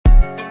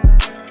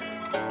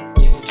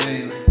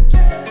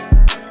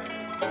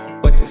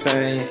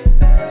insane.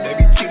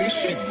 Baby T, this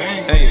shit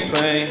bang. Ain't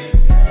playing.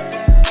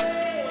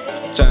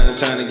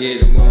 Tryna get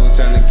the move,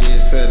 tryna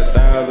get to the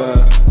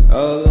thousands.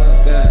 Oh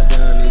look,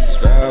 goddamn, these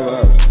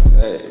subscribers.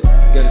 Hey,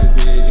 got the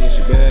bitch and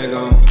she bag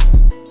on.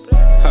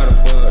 How the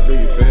fuck do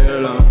you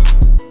feel on?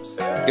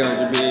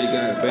 Got your bitch,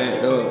 got it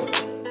backed up.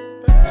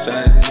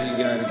 Shawty said you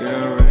got a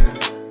girlfriend.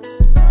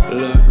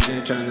 Look,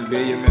 bitch, tryna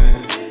be your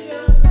man.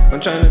 I'm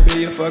tryna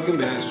be your fucking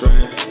best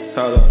friend.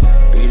 Hold up,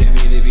 beat it in.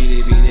 Beat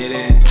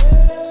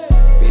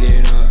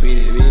it up, beat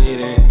it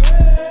in.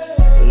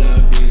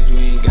 Little bitch,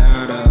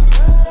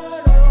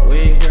 we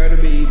ain't gotta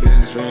be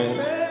best friends.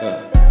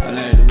 I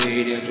like the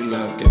way that you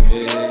look at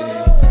me. I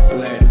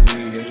like the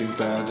way that you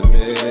talk to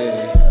me. I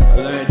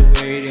like the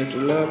way that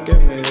you look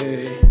at me.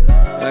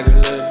 I can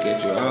look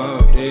at you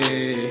all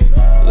day.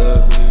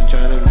 Look, we ain't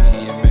tryna be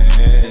your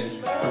man.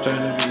 I'm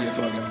tryna be your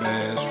fucking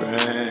best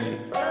friend.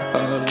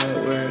 Hold up,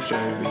 where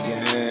should we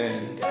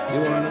begin? You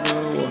wanna go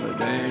on a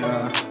date? I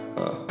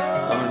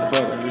wanna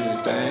fucking really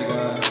take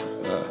her.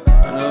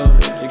 I know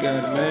that you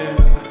got a man,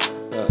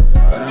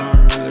 but I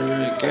don't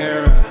really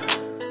care.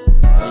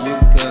 And you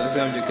cuz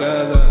I'm your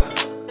cousin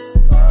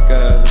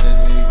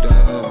you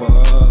double.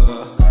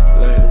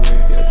 Like the way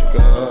that you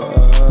go.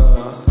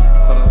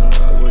 Hold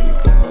up, where you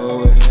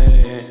going?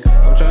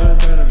 I'm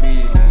tryna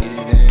beat it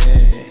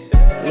in.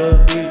 Little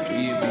bitch, be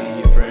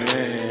your friend.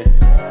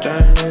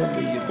 Tryna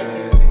be your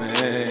best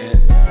man.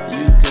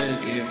 You could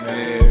get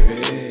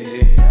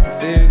married, I'm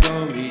still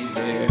gon' be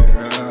there.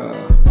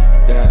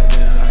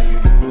 Goddamn, how you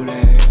do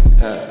that?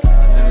 I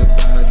never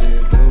started to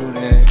do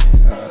that.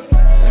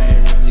 I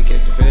ain't really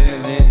catch your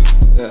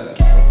feelings.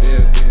 I'm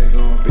still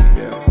gon' be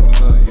there for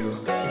you.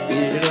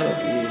 Beat it up,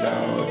 beat it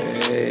all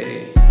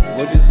day.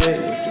 What you say,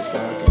 what you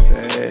fucking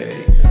say?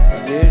 I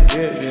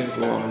just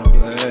wanna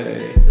play.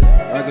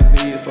 I could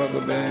be your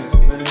fucking best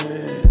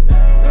man.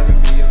 I could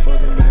be your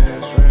fucking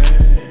best friend.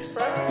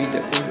 Beat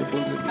that pussy,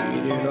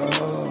 beat it all.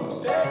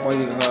 Why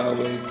you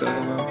always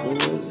talking about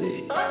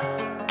pussy?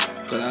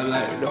 Cause I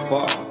like the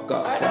fuck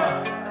on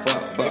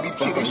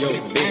your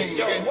bitch.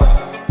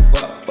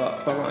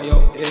 Fuck on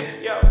your bitch.